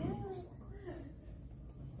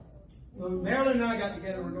 when Marilyn and I got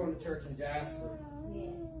together, we were going to church in Jasper.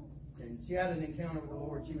 And she had an encounter with the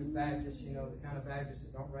Lord. She was Baptist, you know, the kind of Baptist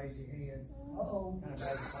that don't raise your hands. Kind of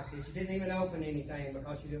Baptist like this. She didn't even open anything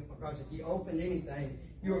because if you opened anything,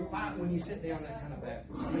 you were quiet when you sit down, that kind of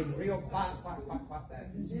Baptist. I mean, real quiet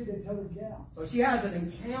Baptist. So she has an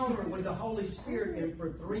encounter with the Holy Spirit, and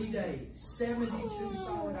for 3 days, 72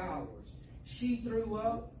 solid hours, she threw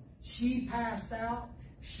up, she passed out,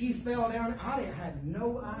 she fell down. I had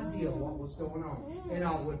no idea what was going on. And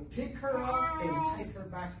I would pick her up and take her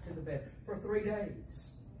back to the bed for 3 days.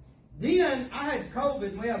 Then I had COVID,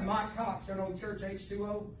 and we have Mike Cox, our old church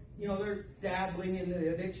H2O. You know, they're dabbling in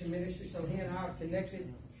the addiction ministry, so he and I are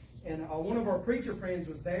connected. And one of our preacher friends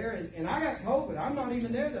was there, and I got COVID. I'm not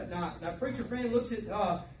even there that night. And our preacher friend looks at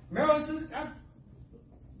Marilyn and says,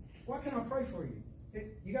 "What can I pray for you?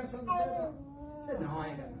 You got something to pray about?" I said, "No, I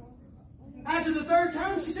ain't got nothing." After the third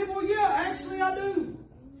time, she said, "Well, yeah, actually I do.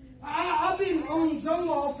 I've been on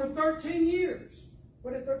Zoloft for 13 years.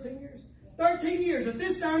 What is 13 years? 13 years. At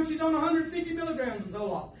this time, she's on 150 milligrams of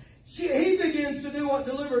Zoloft. He begins to do what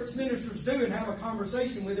deliverance ministers do and have a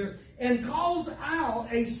conversation with her and calls out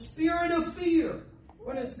a spirit of fear.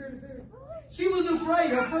 What is a spirit of fear? She was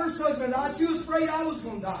afraid. Her first husband died. She was afraid I was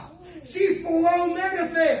going to die. She full-on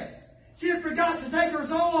manifests. She had forgot to take her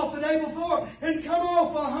Zoloft the day before and come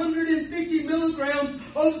off 150 milligrams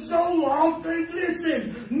of Zoloft. And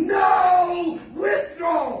listen, no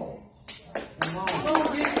withdrawals.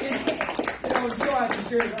 Don't get in. You know, she'll have to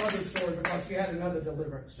share the other story because she had another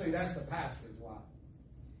deliverance too. That's the pastor's wife.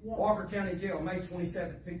 Yeah. Walker County Jail, May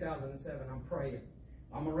 27, 2007. I'm praying.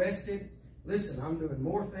 I'm arrested. Listen, I'm doing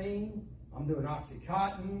morphine. I'm doing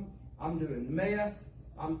Oxycontin. I'm doing meth.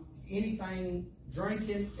 I'm anything,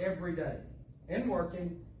 drinking every day and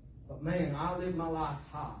working. But man, I live my life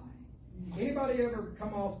high. Anybody ever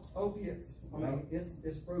come off opiates? I mean,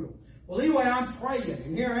 it's brutal. Well, anyway, I'm praying,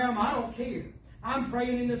 and here I am. I don't care. I'm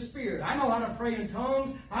praying in the Spirit. I know how to pray in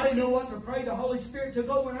tongues. I didn't know what to pray. The Holy Spirit took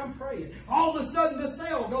over and I'm praying. All of a sudden the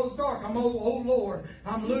cell goes dark. I'm, oh Lord,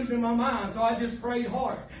 I'm losing my mind. So I just prayed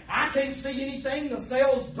harder. I can't see anything. The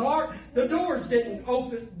cell's dark. The doors didn't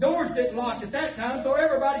open. Doors didn't lock at that time so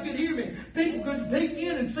everybody could hear me. People could peek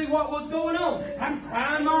in and see what was going on. I'm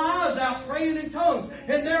crying my eyes out, praying in tongues.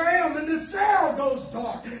 And there I am, and the cell goes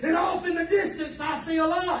dark. And off in the distance I see a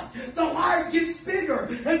light. The light gets bigger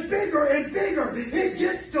and bigger and bigger. It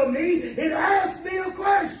gets to me. It asks me a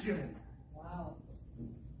question. Wow.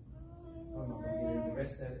 I'm not going to get into the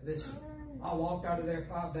rest of it. Listen, I walked out of there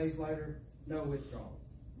 5 days later, no withdrawals.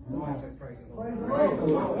 Somebody said, praise the Lord.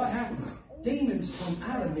 What happened? Demons come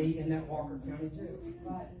out of me in that Walker County jail.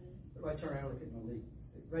 Everybody turn around and look at Malik.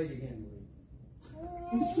 Raise your hand,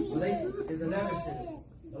 Malik. Malik is another citizen.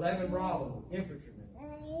 11 Bravo, infantryman,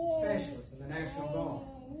 specialist in the National Guard.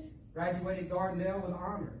 Graduated Gardendale with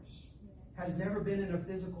honors. Has never been in a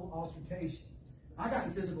physical altercation. I got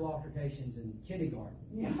in physical altercations in kindergarten.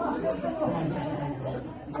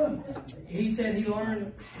 He said he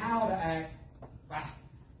learned how to act,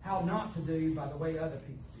 how not to do by the way other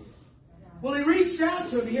people did. Well, he reached out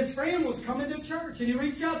to me. His friend was coming to church, and he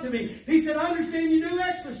reached out to me. He said, I understand you do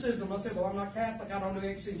exorcism. I said, well, I'm not Catholic. I don't do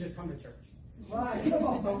exorcism. Just come to church. Right.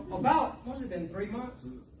 So about, what's it been, 3 months?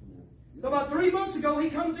 So about 3 months ago, he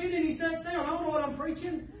comes in and he sits down. I don't know what I'm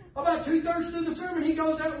preaching. About 2/3 through the sermon, he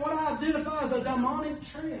goes out in what I identify as a demonic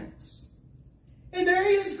trance. And there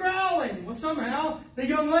he is growling. Well, somehow, the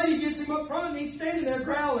young lady gets him up front, and he's standing there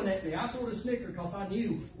growling at me. I sort of snickered because I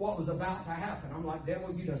knew what was about to happen. I'm like,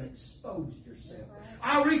 devil, you done exposed yourself.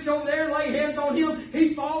 I reach over there and lay hands on him.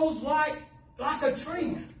 He falls like a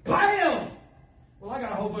tree. Bam! Well, I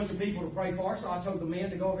got a whole bunch of people to pray for, so I told the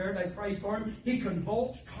men to go over there. They prayed for him. He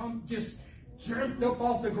convulsed, just jumped up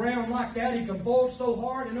off the ground like that. He convulsed so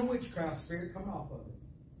hard, and a witchcraft spirit come off of him.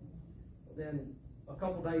 Then a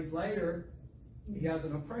couple days later, he has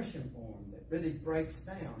an oppression form that really breaks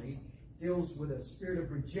down. He deals with a spirit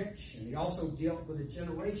of rejection. He also dealt with a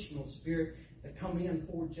generational spirit that come in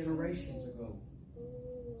 4 generations ago.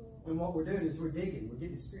 And what we're doing is we're digging. We're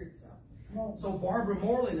getting spirits out. So Barbara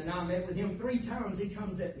Moreland and I met with him 3 times. He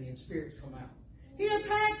comes at me and spirits come out. He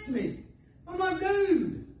attacks me. I'm like,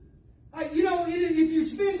 dude. If you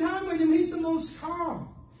spend time with him, he's the most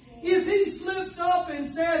calm. If he slips up and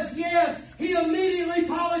says yes, he immediately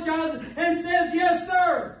apologizes and says, yes,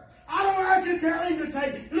 sir. I don't have to tell him to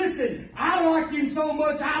take it. Listen, I liked him so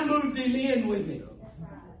much, I moved him in with me.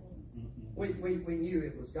 We knew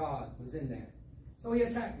it was God was in there. So he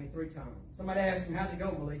attacked me 3 times. Somebody asked him, how'd it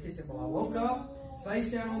go, Malik? He said, well, I woke up, face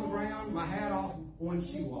down on the ground, my hat off, 1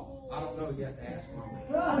 shoe off. I don't know, you have to ask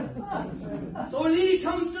Mama. So then he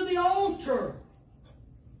comes to the altar.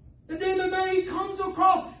 The demon man comes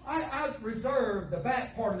across. I reserved the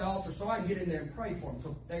back part of the altar so I can get in there and pray for him.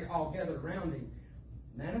 So they're all gathered around him.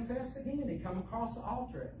 Manifest again. He come across the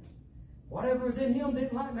altar at me. Whatever was in him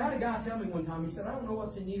didn't like me. I had a guy tell me one time, he said, I don't know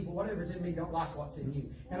what's in you, but whatever's in me don't like what's in you.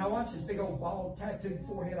 And I watched his big old bald tattooed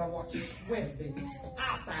forehead. I watched sweat demons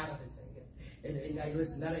pop out of his head. And hey,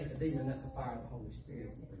 listen, that ain't the demon, that's the fire of the Holy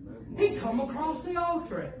Spirit. He come across the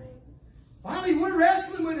altar at me. Finally, we're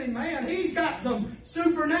wrestling with him, man. He's got some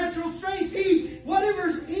supernatural strength.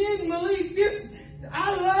 Whatever's in Malik,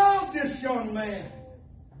 I love this young man.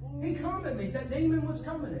 He come at me. That demon was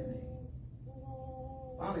coming at me.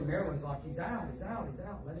 Finally, Marilyn's like, he's out.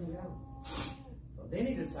 Let him go. So then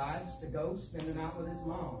he decides to go spend the night with his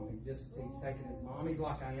mom. He's taking his mom. He's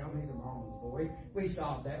like I am. He's a mama's boy. We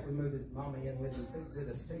solved that. We moved his mama in with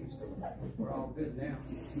us too. So we're all good now.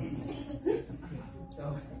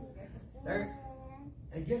 So there,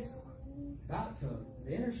 he gets about to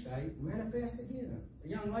the interstate, manifest again. A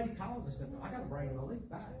young lady calls and said, I got to bring Malik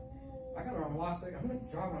back. I got her on life. I'm going to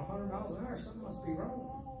be driving 100 miles an hour. Something must be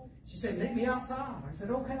wrong. She said, meet me outside. I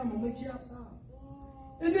said, okay, I'm going to meet you outside.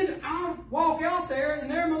 And then I walk out there, and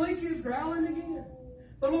there Malik is growling again.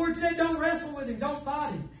 The Lord said, don't wrestle with him. Don't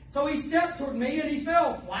fight him. So he stepped toward me, and he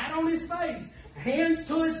fell flat on his face, hands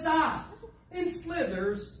to his side, and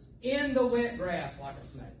slithers in the wet grass like a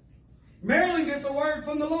snake. Marilyn gets a word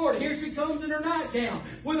from the Lord. Here she comes in her nightgown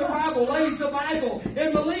with a Bible, lays the Bible.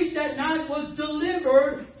 And Malik that night was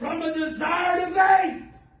delivered from a desire to vape.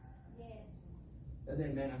 And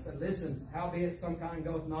then, man, I said, listen, howbeit some kind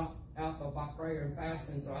goeth not out but by prayer and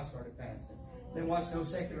fasting. So I started fasting. Didn't watch no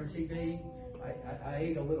secular TV. I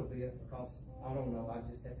ate a little bit because, I don't know, I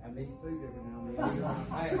need food every now and then. I eat on a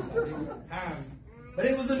fast. I didn't have time. But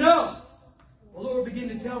it was enough. The Lord began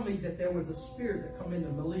to tell me that there was a spirit that come into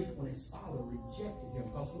Malik when his father rejected him.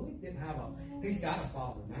 Because Malik didn't have he's got a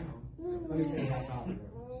father now. Let me tell you how God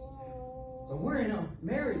works. So we're in a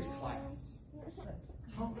marriage class.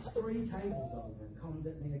 Tom's 3 tables over and comes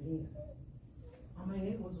at me again. I mean,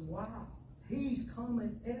 it was wow. He's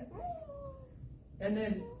coming at me. And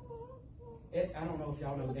then, I don't know if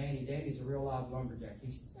y'all know Danny. Danny's a real live lumberjack.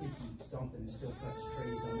 He's 50-something and still cuts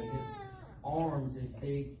trees. I mean, his arms as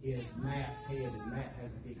big as Matt's head, and Matt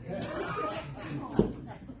has a big head.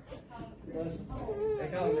 They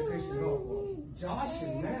call him the Christian Hulk. Well, Josh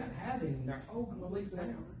and Matt have him. They're holding Malik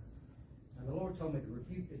down. And the Lord told me to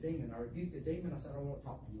rebuke the demon. I rebuked the demon. I said, I don't want to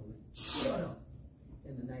talk to Malik. Shut up.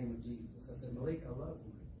 In the name of Jesus. I said, Malik, I love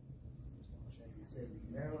you. I said,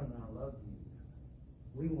 Marilyn, I love you.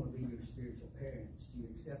 We want to be your spiritual parents. Do you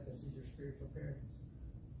accept us as your spiritual parents?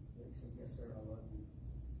 He said, yes, sir, I love you.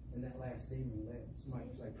 And that last demon left. Somebody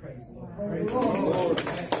say, praise the Lord. Praise the Lord.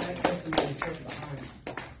 That testimony is sitting behind me.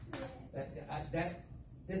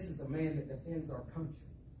 This is the man that defends our country.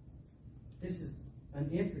 This is an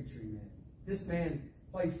infantryman. This man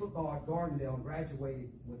played football at Gardendale and graduated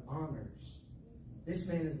with honors. This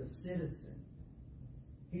man is a citizen.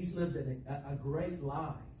 He's lived a great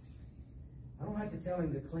life. I don't have to tell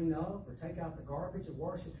him to clean up or take out the garbage or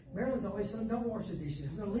wash it. Marilyn's always saying, don't wash the dishes.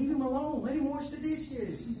 I'm going to leave him alone. Let him wash the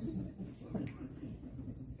dishes.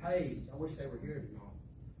 Paige, I wish they were here tonight.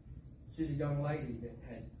 She's a young lady that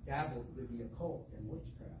had dabbled with the occult and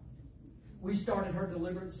witchcraft. We started her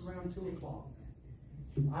deliverance around 2 o'clock.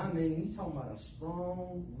 I mean, you're talking about a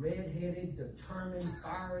strong, red-headed, determined,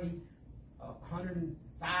 fiery,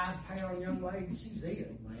 105-pound young lady. She's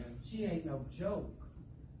it, man. She ain't no joke.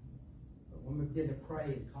 But when we begin to pray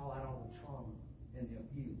and call out all the trauma and the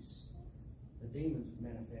abuse, the demons would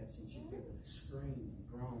manifest, and she'd be able to scream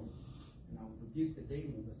and groan. And I would rebuke the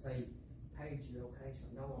demons and say, Paige, you okay? She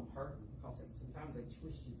said, no, I'm hurting. Because sometimes they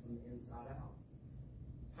twist you from the inside out.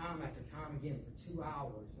 Time after time again for 2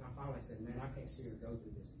 hours. And I finally said, man, I can't see her go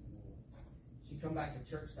through this anymore. She come back to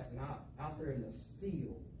church that night. Out there in the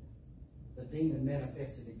field, the demon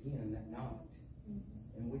manifested again that night.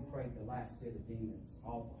 And we prayed the last bit of demons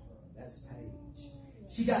off of her. That's Paige.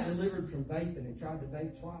 She got delivered from vaping and tried to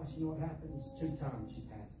vape twice. You know what happens? 2 times she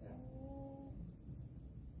passed out.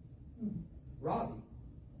 Robbie,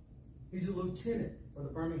 he's a lieutenant for the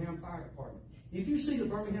Birmingham Fire Department. If you see the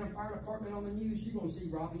Birmingham Fire Department on the news, you're going to see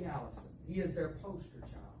Robbie Allison. He is their poster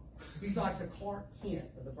child. He's like the Clark Kent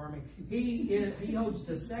of the Birmingham. He holds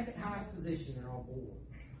the second highest position in our board.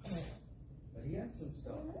 But he had some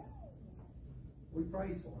stuff. We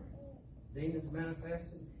prayed for him. Demons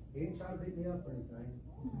manifested. He didn't try to beat me up or anything.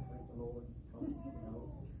 Thank the Lord.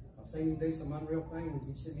 I've seen him do some unreal things.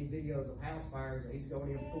 He sent me videos of house fires that he's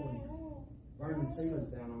going in pulling, burning ceilings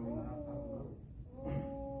down on him. I don't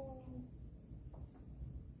know.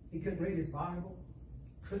 He couldn't read his Bible,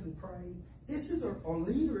 couldn't pray. This is a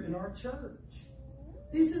leader in our church.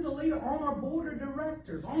 This is a leader on our board of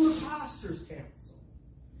directors, on the pastor's council.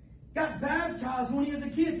 Got baptized when he was a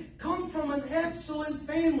kid. Come from an excellent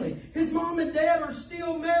family. His mom and dad are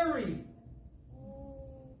still married.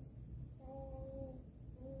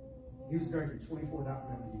 He was drinking 24 Diet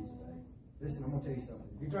Mountain Dews a day. Listen, I'm going to tell you something.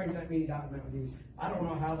 If you're drinking that many Diet Mountain Dews, I don't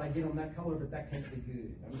know how they get them that color, but that can't be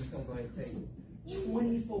good. I'm just going to go ahead and tell you.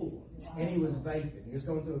 24. And he was vaping. He was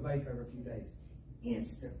going through a vape every few days.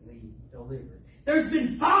 Instantly delivered. There's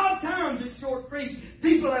been 5 times at Short Creek,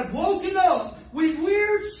 people have woken up with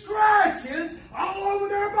weird scratches all over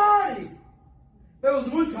their body. There was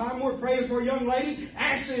one time we were praying for a young lady.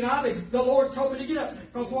 Ashley and I, the Lord told me to get up.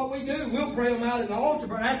 Because what we do, we'll pray them out in the altar.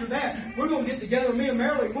 But after that, we're going to get together, me and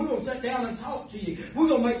Marilyn. We're going to sit down and talk to you. We're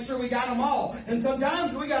going to make sure we got them all. And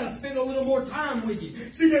sometimes we got to spend a little more time with you.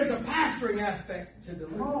 See, there's a pastoring aspect to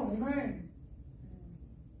deliverance. Oh, man.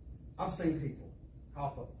 I've seen people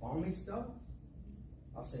cough up foamy stuff.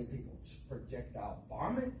 I've seen people projectile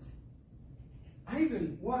vomit. I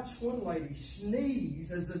even watched one lady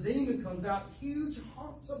sneeze as the demon comes out, huge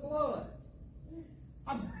hunks of blood.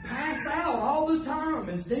 I pass out all the time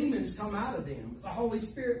as demons come out of them. The Holy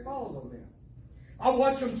Spirit falls on them. I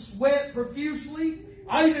watch them sweat profusely.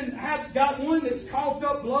 I even have got one that's coughed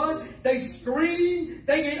up blood. They scream.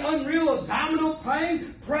 They get unreal abdominal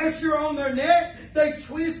pain, pressure on their neck. They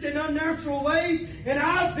twist in unnatural ways. And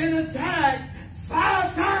I've been attacked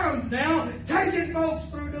 5 times now, taking folks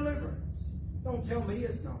through deliverance. Don't tell me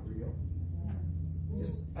it's not real.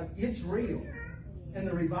 It's real. And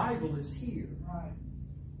the revival is here.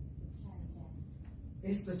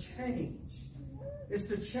 It's the change. It's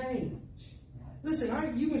the change.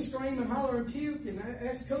 Listen, you can scream and holler and puke, and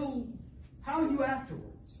that's cool. How are you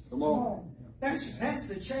afterwards? Come on. That's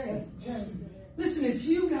the change. Listen, if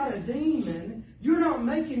you got a demon, you're not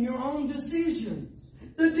making your own decisions.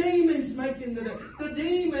 The demon's making the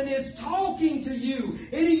demon is talking to you.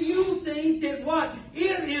 And you think that what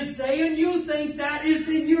it is saying, you think that is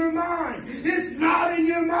in your mind. It's not in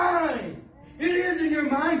your mind. It is in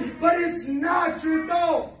your mind, but it's not your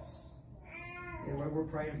thoughts. Anyway, we're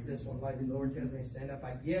praying for this one lady. The Lord tells me to stand up.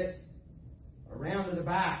 I get around to the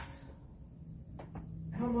back.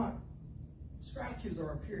 And I'm like, scratches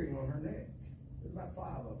are appearing on her neck. There's about 5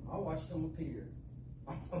 of them. I watched them appear.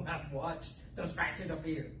 I've watched the scratches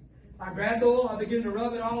appear. I grabbed oil, I began to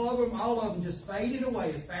rub it all over them. All of them just faded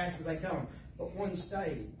away as fast as they come. But one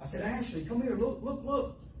stayed. I said, Ashley, come here, look, look,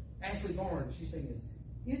 look. Ashley Barnes, she's saying this.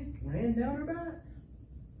 It ran down her back.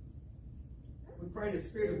 We prayed a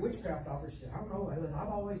spirit of witchcraft off her. She said, I don't know. I've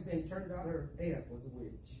always been, turns out her aunt was a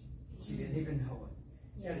witch. She didn't even know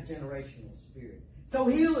it. She had a generational spirit. So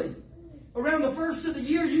healing. Around the first of the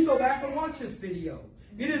year, you can go back and watch this video.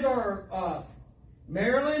 It is our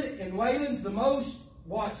Marilyn and Waylon's the most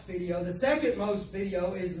watched video. The second most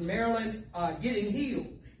video is Marilyn getting healed.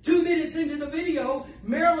 2 minutes into the video,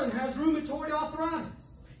 Marilyn has rheumatoid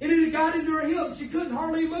arthritis. And it had got into her hip. She couldn't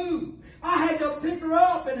hardly move. I had to pick her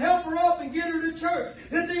up and help her up and get her to church.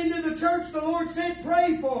 At the end of the church, the Lord said,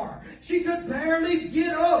 pray for her. She could barely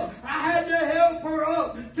get up. I had to help her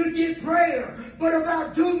up to get prayer. But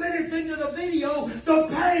about 2 minutes into the video, the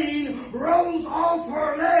pain rolls off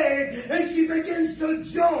her leg and she begins to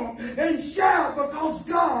jump and shout because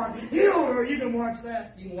God healed her. You can watch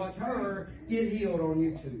that. You can watch her get healed on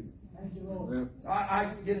YouTube. Thank you, Lord.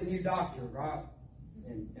 I get a new doctor, right?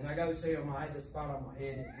 And I go see him. I had this spot on my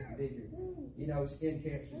head. It's getting bigger. You know, skin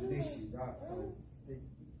cancer is an issue, right? So it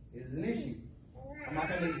is an issue. I'm not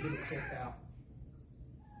going to need to get it checked out.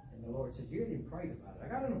 And the Lord said, you didn't even pray about it. I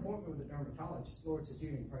got an appointment with a dermatologist. The Lord said, you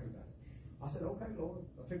didn't pray about it. I said, okay, Lord.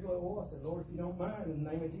 I took a little oil. I said, Lord, if you don't mind, in the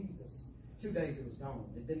name of Jesus. 2 days it was gone.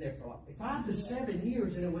 It'd been there for like 5 to 7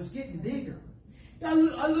 years, and it was getting bigger. I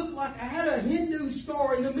looked like I had a Hindu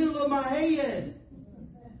scar in the middle of my head.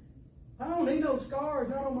 I don't need no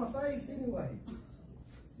scars out on my face anyway.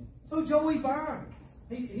 So Joey Vines,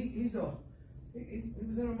 he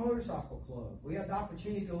was in a motorcycle club. We had the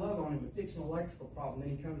opportunity to love on him and fix an electrical problem.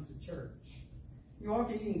 Then he comes to church. You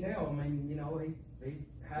can tell. I mean, he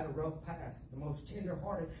had a rough past. The most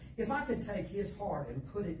tender-hearted. If I could take his heart and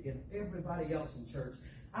put it in everybody else in church,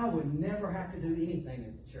 I would never have to do anything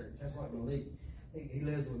at the church. That's like Malik. He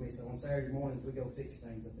lives with me, so on Saturday mornings we go fix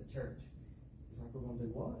things at the church. He's like, we're going to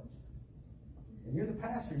do what? And you're the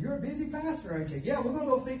pastor. You're a busy pastor, ain't you? Yeah, we're going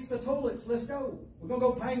to go fix the toilets. Let's go. We're going to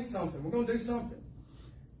go paint something. We're going to do something.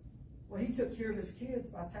 Well, he took care of his kids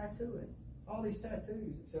by tattooing. All these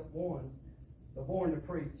tattoos, except one, the Born to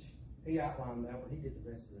Preach. He outlined that one. He did the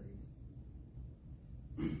rest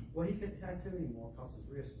of these. Well, he couldn't tattoo anymore because his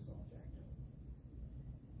wrist was all jacked up.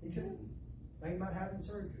 He couldn't. Thinking about having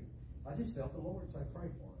surgery. I just felt the Lord say, pray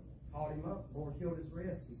for him. Called him up. The Lord healed his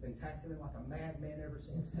wrist. He's been tattooing like a madman ever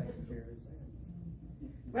since, taking care of his family.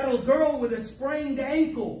 We had a girl with a sprained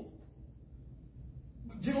ankle.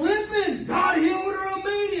 Limping. God healed her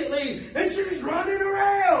immediately. And she's running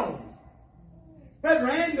around. Brother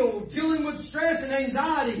Randall, dealing with stress and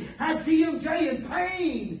anxiety, had TMJ and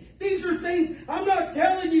pain. These are things, I'm not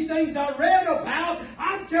telling you things I read about.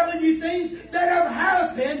 I'm telling you things that have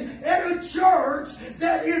happened at a church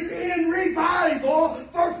that is in revival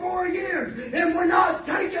for 4 years. And we're not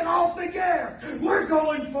taking off the gas. We're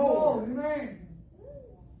going forward. Amen.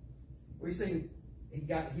 We seen he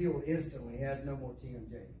got healed instantly. He has no more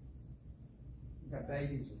TMJ. He got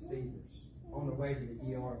babies with fevers on the way to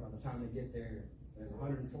the ER by the time they get there. There's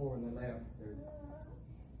 104 when they left. They're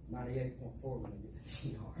 98.4 when they get to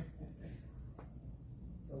the ER.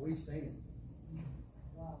 So we've seen it.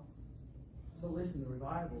 Wow. So listen, the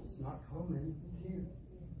revival's not coming. It's here.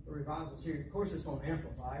 The revival's here. Of course, it's going to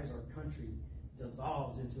amplify as our country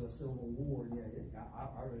dissolves into a civil war. Yeah,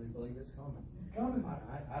 I really believe it's coming. It's coming.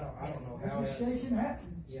 I don't know how It's shaking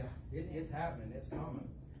happening. Yeah, it's happening. It's coming.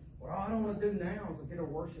 What I don't want to do now is get our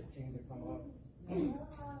worship team to come up.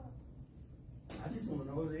 I just want to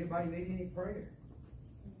know if anybody need any prayer.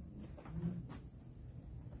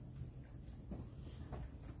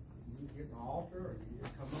 You can get an altar, or you can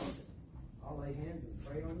just come up and I'll lay hands and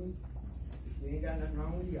pray on you. If you ain't got nothing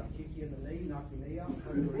wrong with you, I'll kick you in the knee, knock your knee off.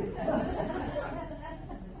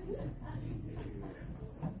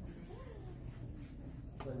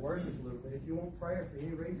 Play worship a little bit. If you want prayer for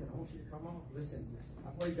any reason, I want you to come on. Listen, I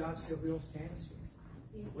believe God still heals cancer.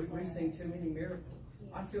 We've seen too many miracles.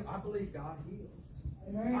 I believe God heals.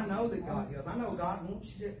 Amen. I know that God heals. I know God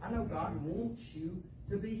wants you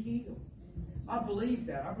to be healed. I believe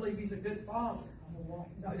that. I believe He's a good Father. You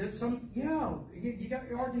got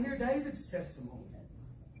hard to hear David's testimony.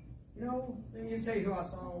 Let me tell you who I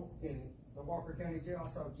saw in the Walker County Jail. I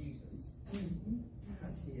saw Jesus. I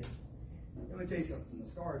did. Let me tell you something. The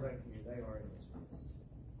scars ain't here. They are in His wrist.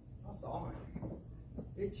 I saw Him.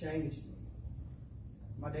 It changed me.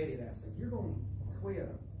 My daddy had asked, you're going to quit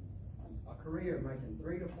a career making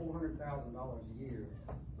 $300,000 to $400,000 a year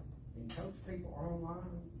and coach people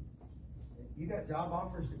online. You got job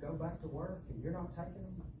offers to go back to work and you're not taking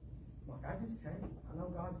them. I'm like, I just can't. I know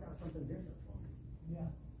God's got something different for me. Yeah.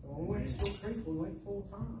 So when we went to School Creek, we went full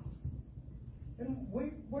time. And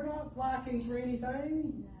we're not lacking for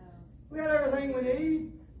anything. No. We got everything we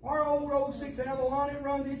need. Our old 06 Avalon,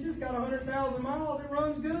 it's just got 100,000 miles. It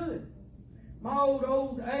runs good. My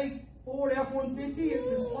old 8 Ford F-150, it's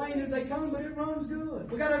as plain as they come, but it runs good.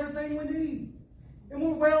 We got everything we need. And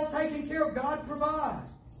we're well taken care of. God provides.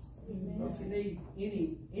 So if you need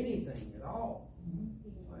anything at all,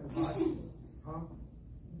 I invite you.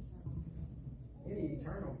 Any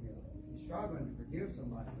eternal healing. If you're struggling to forgive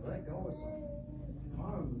somebody, let go of something.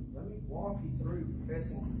 Come, let me walk you through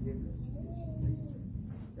confessing forgiveness.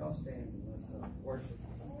 Y'all stand and let's worship.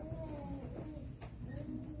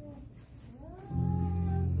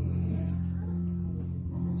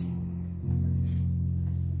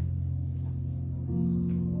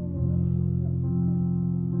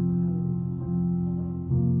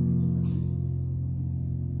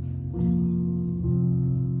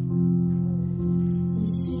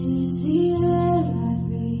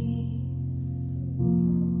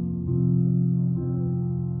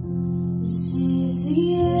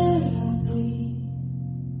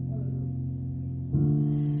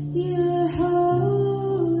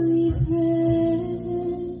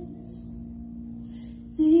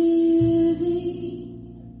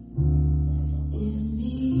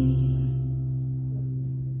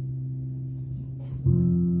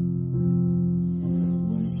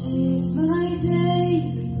 my day.